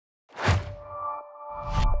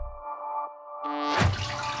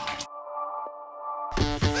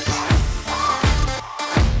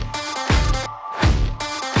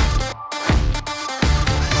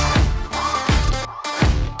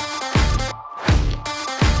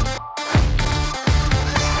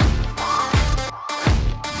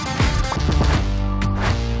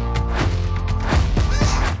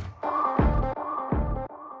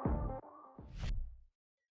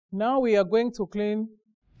Now we are going to clean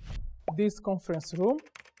this conference room.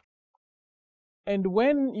 And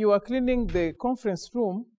when you are cleaning the conference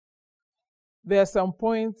room, there are some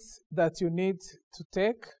points that you need to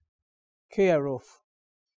take care of.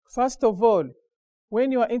 First of all,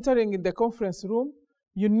 when you are entering in the conference room,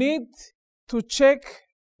 you need to check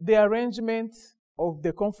the arrangement of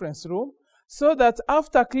the conference room so that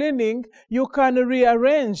after cleaning, you can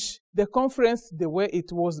rearrange the conference the way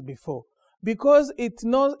it was before. Because it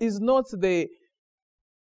is not the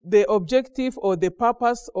objective or the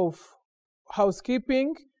purpose of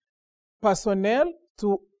housekeeping personnel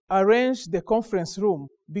to arrange the conference room,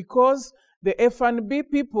 because the F&B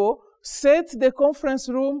people set the conference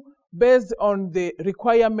room based on the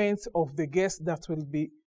requirements of the guests that will be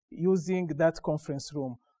using that conference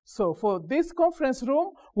room. So for this conference room,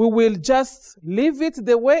 we will just leave it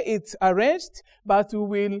the way it's arranged, but we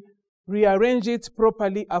will rearrange it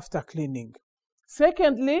properly after cleaning.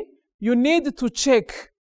 Secondly, you need to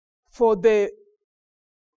check for the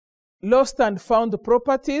lost and found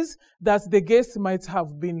properties that the guests might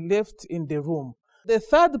have been left in the room. The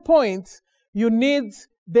third point, you need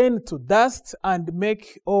then to dust and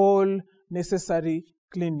make all necessary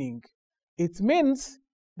cleaning. It means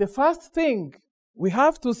the first thing we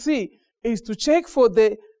have to see is to check for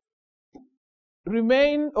the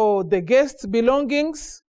the guests'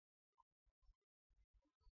 belongings.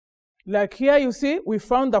 Like here you see, we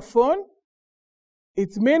found a phone.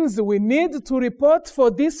 It means we need to report for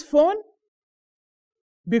this phone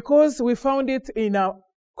because we found it in a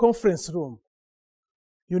conference room.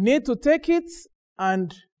 You need to take it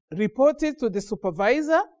and report it to the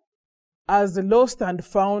supervisor as lost and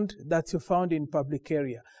found that you found in public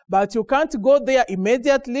area. But you can't go there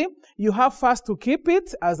immediately. You have first to keep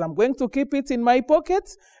it, as I'm going to keep it in my pocket,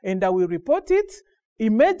 and I will report it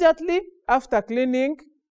immediately after cleaning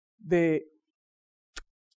the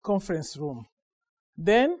conference room.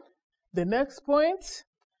 Then, the next point,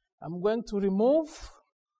 I'm going to remove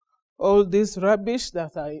all this rubbish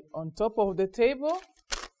that are on top of the table.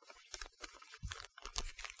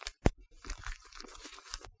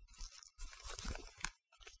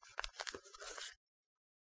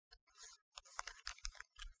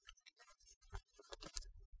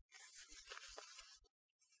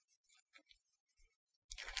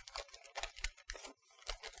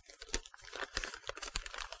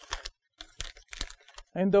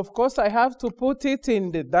 And of course, I have to put it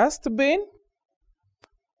in the dustbin.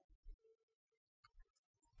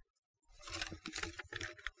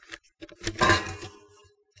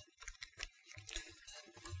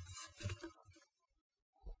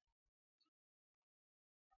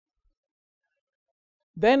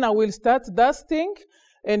 Then I will start dusting.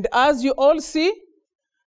 And as you all see,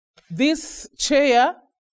 this chair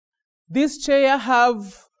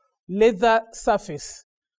have leather surface.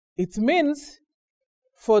 It means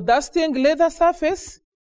for dusting leather surface,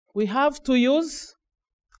 we have to use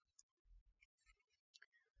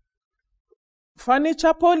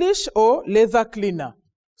furniture polish or leather cleaner.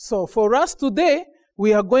 So for us today,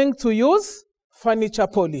 we are going to use furniture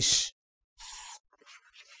polish.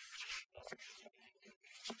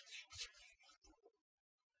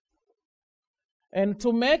 And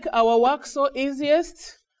to make our work so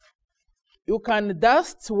easiest, you can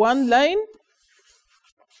dust one line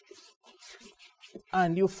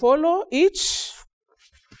and you follow each.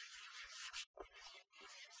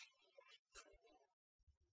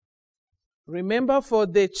 Remember for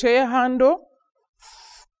the chair handle,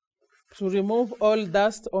 to remove all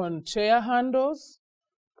dust on chair handles.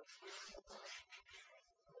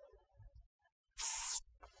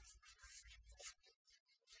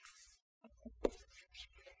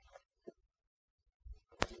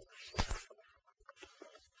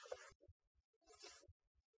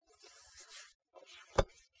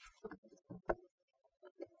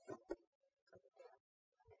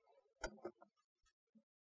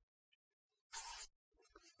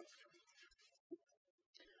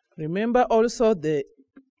 Remember also the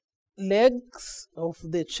legs of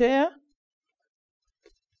the chair.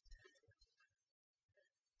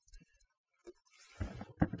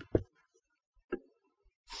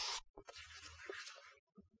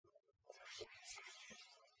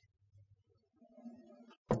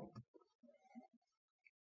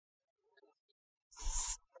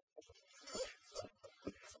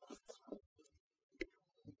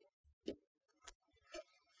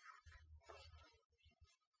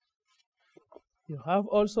 You have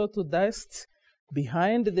also to dust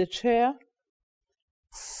behind the chair.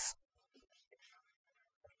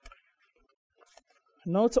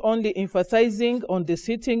 Not only emphasizing on the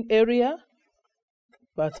sitting area,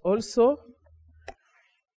 but also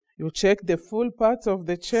You check the full part of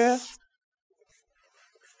the chair.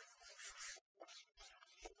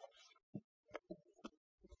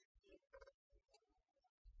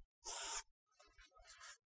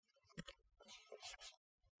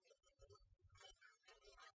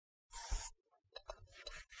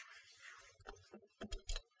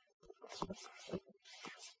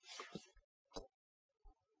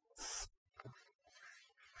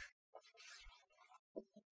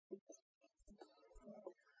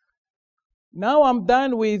 Now I'm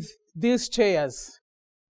done with these chairs.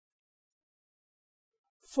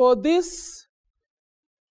 For this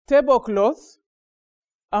tablecloth,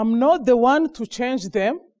 I'm not the one to change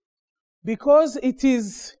them because it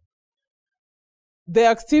is the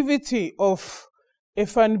activity of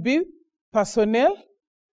F&B personnel,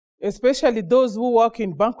 especially those who work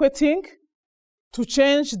in banqueting, to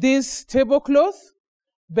change this tablecloth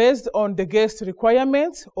based on the guest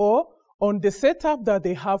requirements or on the setup that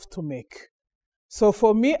they have to make. So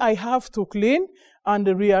for me, I have to clean and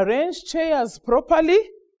rearrange chairs properly,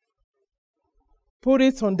 put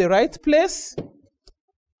it on the right place.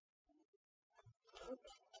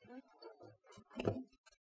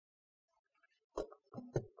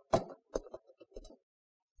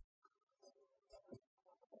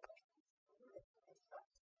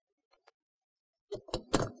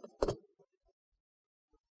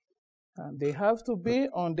 And they have to be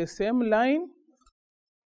on the same line.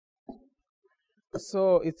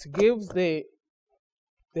 So it gives the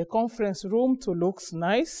conference room to look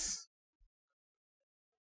nice.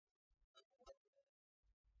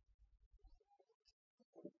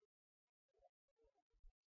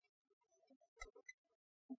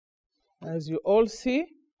 As you all see,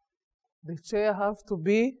 the chair have to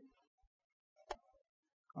be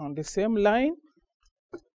on the same line.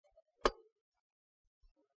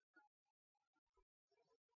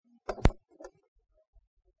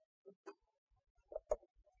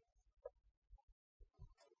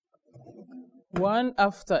 One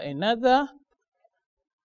after another,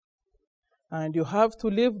 and you have to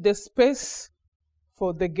leave the space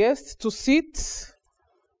for the guests to sit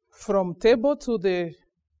from table to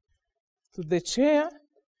the chair.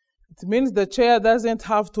 It means the chair doesn't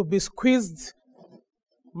have to be squeezed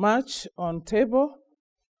much on table.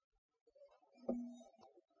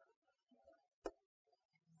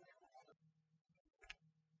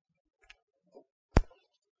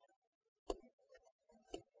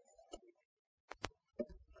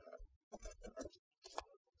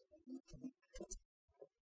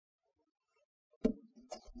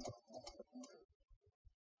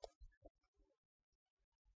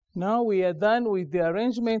 Now we are done with the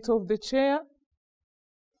arrangement of the chair.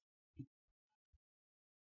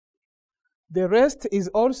 The rest is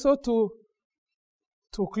also to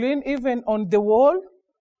clean even on the wall.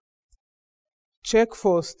 Check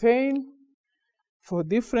for stain, for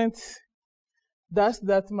different dust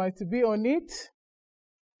that might be on it.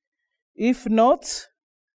 If not,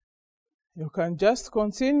 you can just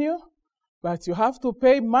continue, but you have to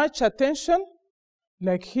pay much attention.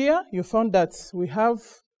 Like here, you found that we have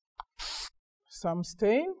some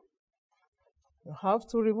stain. You have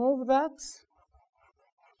to remove that.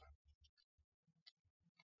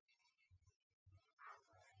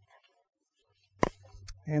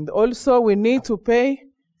 And also we need to pay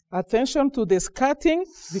attention to the skirting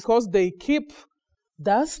because they keep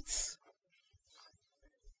dust.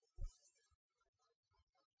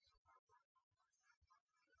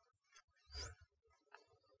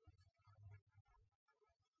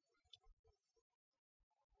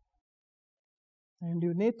 And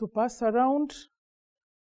you need to pass around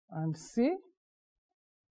and see.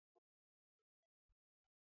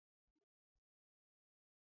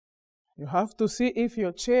 You have to see if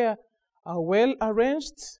your chair are well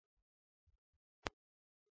arranged.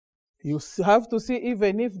 You have to see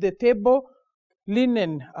even if the table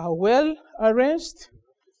linen are well arranged.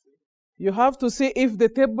 You have to see if the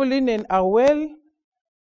table linen are well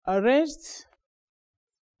arranged.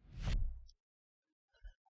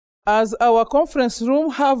 As our conference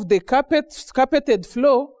room have the carpeted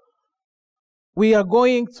floor, we are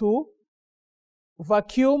going to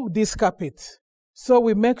vacuum this carpet. So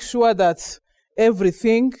we make sure that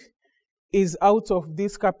everything is out of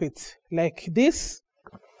this carpet. Like this,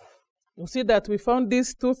 you see that we found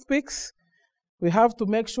these toothpicks. We have to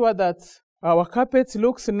make sure that our carpet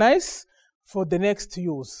looks nice for the next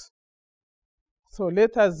use. So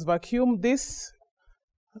let us vacuum this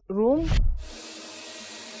room.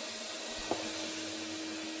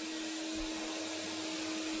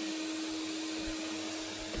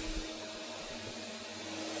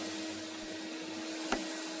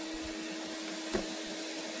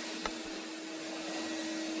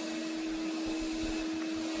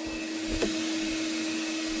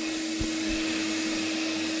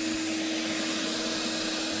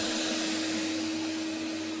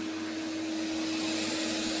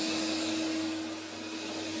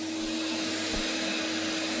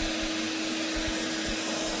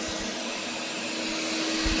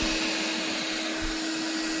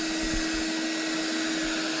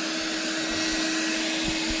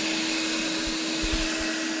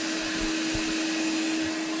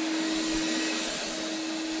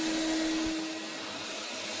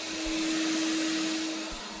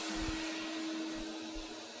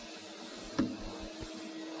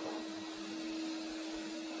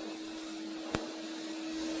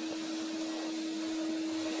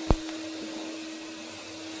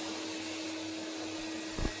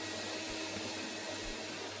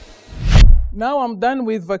 Now I'm done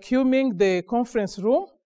with vacuuming the conference room.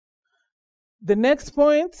 The next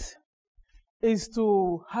point is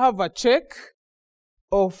to have a check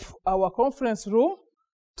of our conference room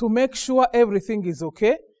to make sure everything is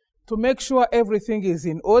okay, to make sure everything is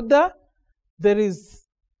in order. There is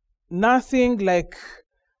nothing like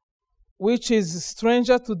which is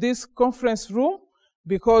stranger to this conference room,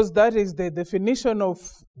 because that is the definition of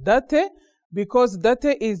data, because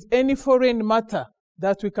data is any foreign matter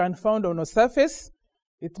that we can find on a surface.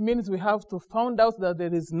 It means we have to find out that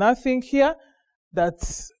there is nothing here that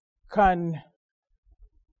can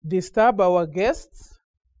disturb our guests.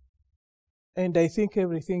 And I think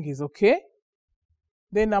everything is okay.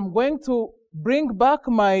 Then I'm going to bring back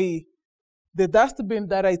the dustbin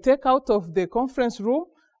that I take out of the conference room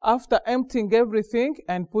after emptying everything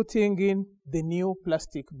and putting in the new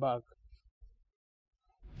plastic bag.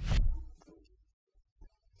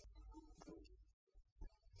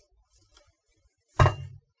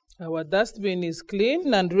 Our dustbin is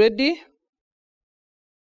clean and ready.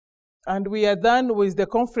 And we are done with the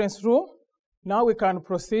conference room. Now we can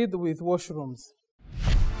proceed with washrooms.